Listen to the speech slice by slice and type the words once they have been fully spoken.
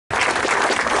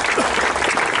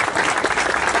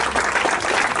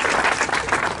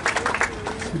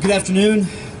Good afternoon.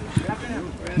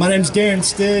 My name is Darren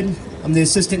Stead. I'm the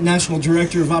Assistant National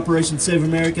Director of Operation Save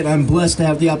America, and I'm blessed to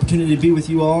have the opportunity to be with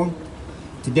you all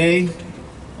today.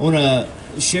 I want to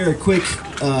share a quick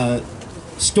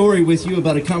story with you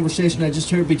about a conversation I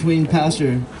just heard between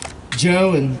Pastor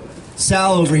Joe and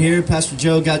Sal over here. Pastor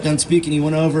Joe got done speaking, he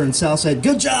went over and Sal said,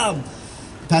 "Good job!"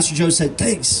 Pastor Joe said,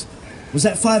 "Thanks. Was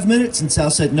that 5 minutes?" And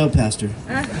Sal said, "No, Pastor."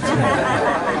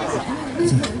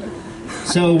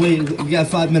 So we got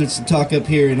 5 minutes to talk up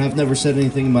here, and I've never said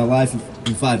anything in my life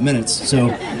in 5 minutes. So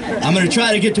I'm going to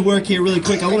try to get to work here really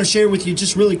quick. I want to share with you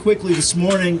just really quickly this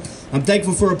morning. I'm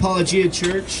thankful for Apologia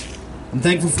Church. I'm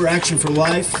thankful for Action for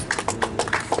Life. This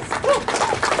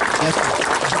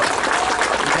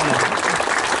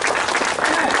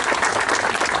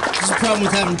is the problem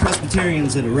with having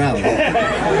Presbyterians at a rally.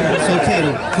 It's okay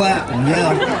to clap and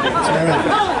yell. It's all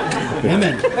right.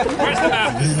 Amen.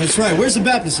 That's right. Where's the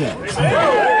Baptist at? That's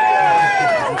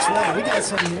right. We got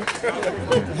some here.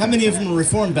 How many of them are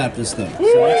Reformed Baptists, though?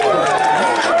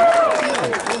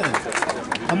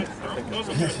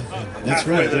 That's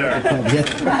right.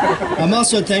 Yeah. I'm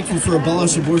also thankful for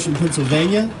Abolish Abortion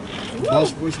Pennsylvania,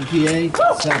 Abolish Abortion PA,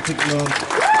 South Pickering.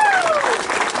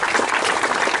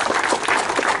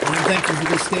 And I'm thankful for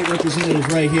this state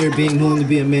representative right here being willing to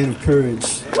be a man of courage and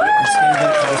stand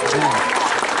up for this bill.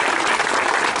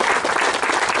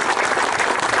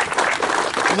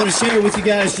 I want to share with you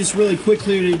guys just really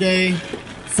quickly today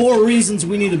 4 reasons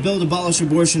we need to build Abolish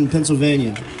Abortion in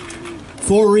Pennsylvania.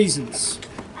 4 reasons.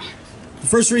 The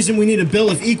first reason we need a bill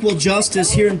of equal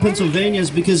justice here in Pennsylvania is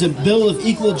because a bill of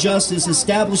equal justice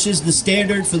establishes the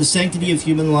standard for the sanctity of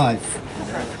human life.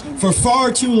 For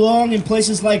far too long in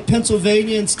places like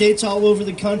Pennsylvania and states all over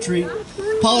the country,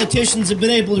 politicians have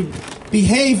been able to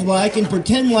behave like and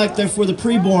pretend like they're for the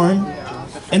preborn,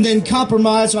 and then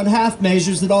compromise on half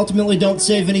measures that ultimately don't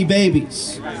save any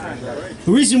babies.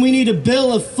 The reason we need a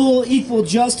bill of full equal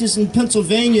justice in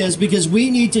Pennsylvania is because we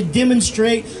need to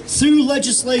demonstrate through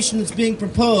legislation that's being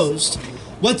proposed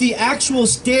what the actual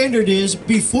standard is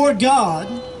before God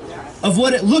of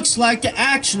what it looks like to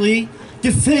actually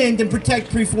defend and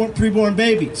protect preborn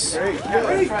babies.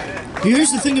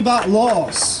 Here's the thing about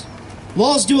laws.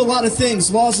 Laws do a lot of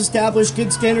things. Laws establish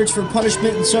good standards for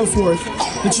punishment and so forth.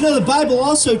 But you know, the Bible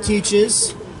also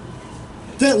teaches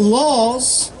that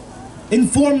laws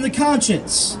inform the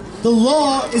conscience. The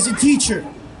law is a teacher.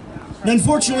 And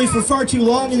unfortunately, for far too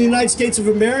long in the United States of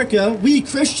America, we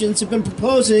Christians have been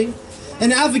proposing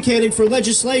and advocating for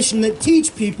legislation that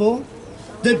teach people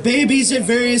that babies at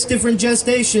various different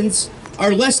gestations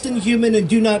are less than human and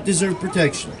do not deserve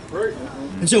protection.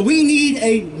 And so we need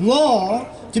a law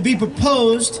to be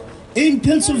proposed in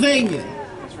Pennsylvania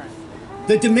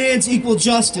that demands equal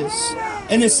justice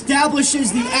and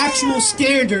establishes the actual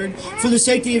standard for the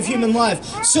safety of human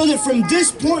life, so that from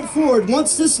this point forward,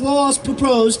 once this law is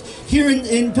proposed here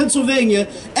in Pennsylvania,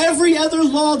 every other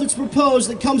law that's proposed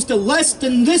that comes to less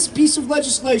than this piece of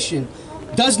legislation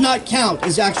does not count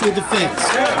as actual defense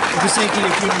of the safety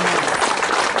of human life.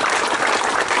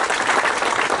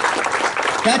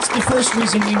 That's the first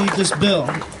reason we need this bill.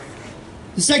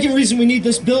 The second reason we need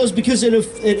this bill is because it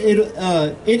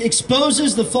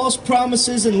exposes the false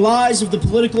promises and lies of the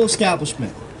political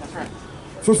establishment.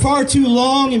 For far too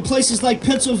long, in places like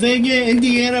Pennsylvania,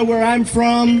 Indiana, where I'm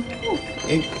from,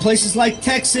 in places like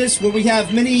Texas, where we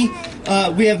have many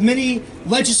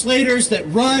legislators that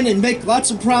run and make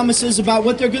lots of promises about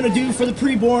what they're going to do for the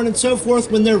preborn and so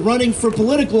forth when they're running for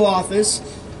political office,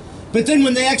 but then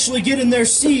when they actually get in their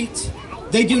seat,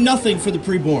 they do nothing for the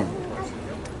preborn.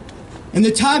 And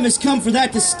the time has come for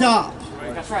that to stop.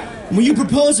 When you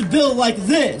propose a bill like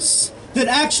this that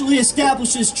actually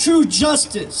establishes true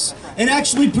justice and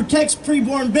actually protects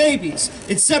preborn babies,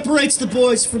 it separates the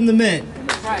boys from the men.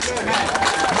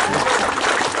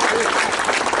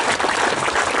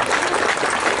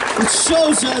 It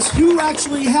shows us who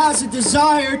actually has a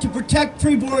desire to protect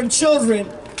preborn children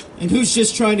and who's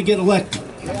just trying to get elected.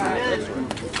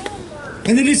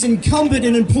 And it is incumbent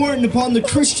and important upon the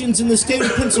Christians in the state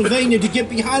of Pennsylvania to get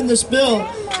behind this bill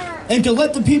and to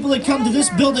let the people that come to this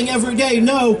building every day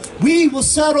know we will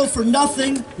settle for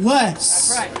nothing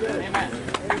less.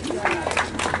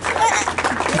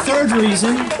 The third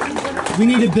reason we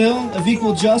need a bill of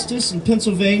equal justice in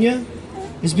Pennsylvania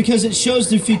is because it shows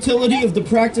the futility of the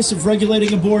practice of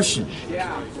regulating abortion.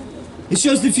 It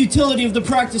shows the futility of the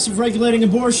practice of regulating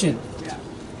abortion.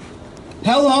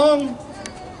 How long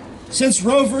since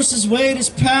Roe versus Wade has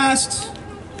passed?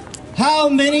 How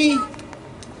many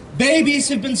babies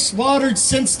have been slaughtered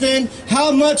since then?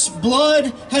 How much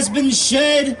blood has been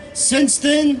shed since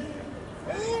then?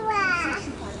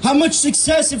 How much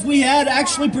success have we had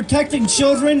actually protecting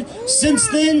children since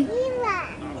then?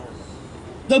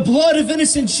 The blood of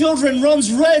innocent children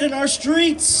runs red in our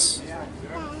streets.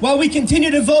 While we continue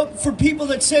to vote for people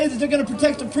that say that they're going to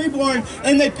protect the preborn,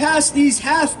 and they pass these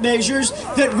half measures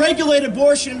that regulate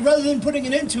abortion rather than putting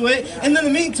an end to it, and in the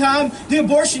meantime, the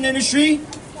abortion industry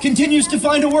continues to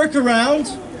find a workaround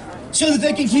so that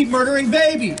they can keep murdering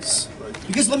babies.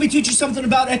 Because let me teach you something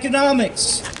about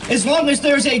economics. As long as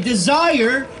there's a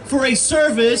desire for a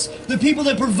service, the people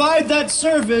that provide that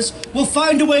service will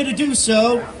find a way to do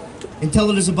so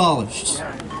until it is abolished.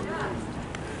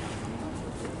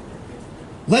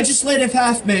 Legislative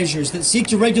half measures that seek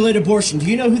to regulate abortion. Do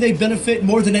you know who they benefit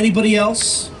more than anybody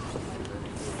else?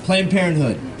 Planned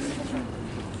Parenthood.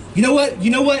 You know what?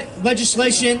 You know what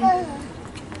legislation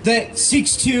that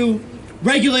seeks to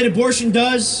regulate abortion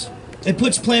does? It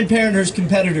puts Planned Parenthood's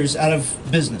competitors out of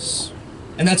business.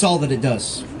 And that's all that it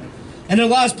does. And it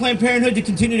allows Planned Parenthood to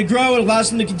continue to grow. It allows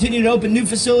them to continue to open new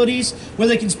facilities where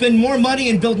they can spend more money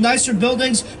and build nicer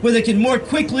buildings where they can more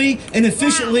quickly and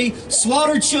efficiently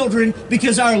slaughter children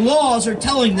because our laws are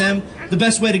telling them the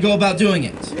best way to go about doing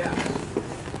it.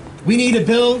 We need a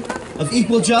bill of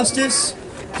equal justice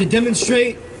to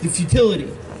demonstrate the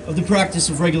futility of the practice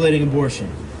of regulating abortion.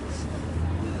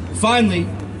 Finally,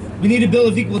 we need a bill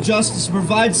of equal justice to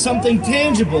provide something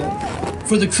tangible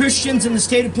for the Christians in the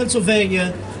state of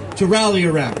Pennsylvania to rally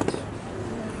around.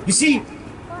 You see,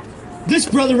 this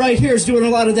brother right here is doing a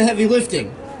lot of the heavy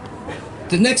lifting.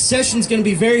 The next session is going to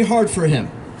be very hard for him.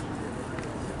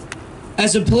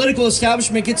 As the political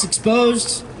establishment gets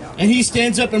exposed and he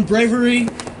stands up in bravery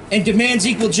and demands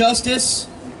equal justice,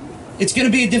 it's going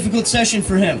to be a difficult session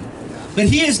for him. But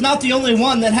he is not the only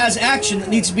one that has action that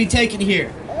needs to be taken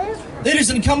here. It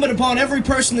is incumbent upon every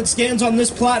person that stands on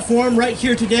this platform right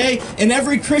here today and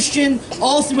every Christian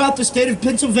all throughout the state of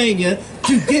Pennsylvania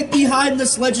to get behind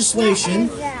this legislation,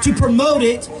 to promote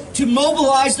it, to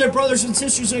mobilize their brothers and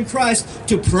sisters in Christ,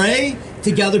 to pray,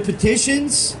 to gather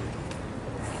petitions,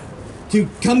 to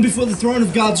come before the throne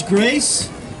of God's grace,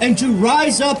 and to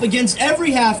rise up against every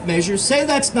half measure, say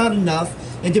that's not enough,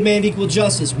 and demand equal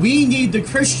justice. We need the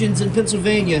Christians in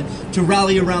Pennsylvania to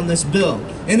rally around this bill.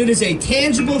 And it is a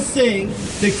tangible thing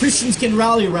that Christians can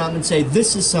rally around and say,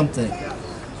 this is something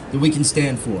that we can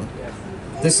stand for.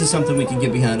 This is something we can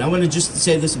get behind. I want to just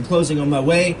say this in closing. On my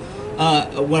way,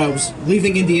 when I was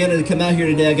leaving Indiana to come out here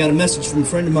today, I got a message from a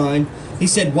friend of mine. He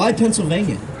said, why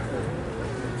Pennsylvania?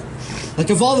 Like,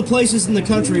 of all the places in the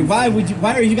country, why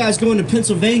are you guys going to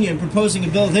Pennsylvania and proposing a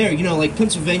bill there? You know, like,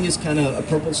 Pennsylvania's kind of a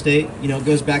purple state. You know, it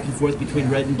goes back and forth between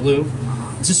red and blue.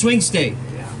 It's a swing state.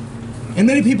 And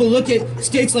many people look at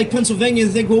states like Pennsylvania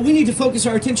and think, well, we need to focus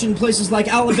our attention in places like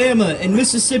Alabama and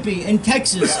Mississippi and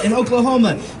Texas and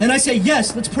Oklahoma. And I say,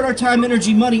 yes, let's put our time,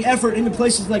 energy, money, effort into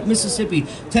places like Mississippi,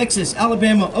 Texas,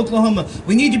 Alabama, Oklahoma.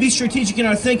 We need to be strategic in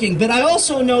our thinking. But I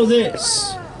also know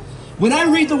this. When I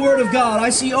read the Word of God, I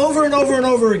see over and over and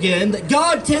over again that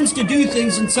God tends to do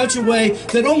things in such a way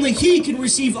that only He can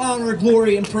receive honor,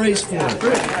 glory, and praise for it.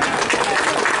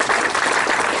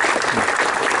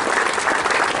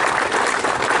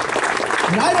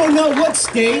 And I don't know what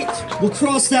state will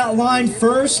cross that line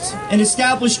first and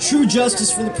establish true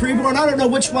justice for the preborn. I don't know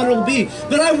which one it will be,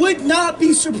 but I would not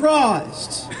be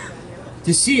surprised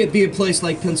to see it be a place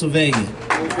like Pennsylvania.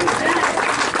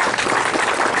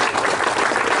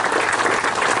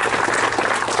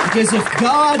 Because if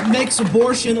God makes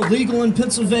abortion illegal in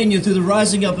Pennsylvania through the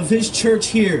rising up of His church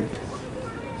here,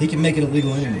 He can make it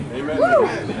illegal anyway.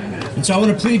 And so I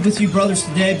want to plead with you brothers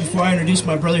today, before I introduce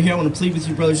my brother here, I want to plead with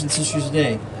you brothers and sisters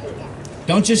today.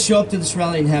 Don't just show up to this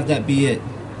rally and have that be it.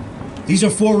 These are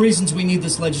 4 reasons we need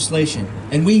this legislation.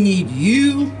 And we need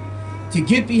you to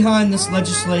get behind this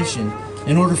legislation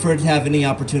in order for it to have any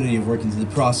opportunity of working through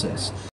the process.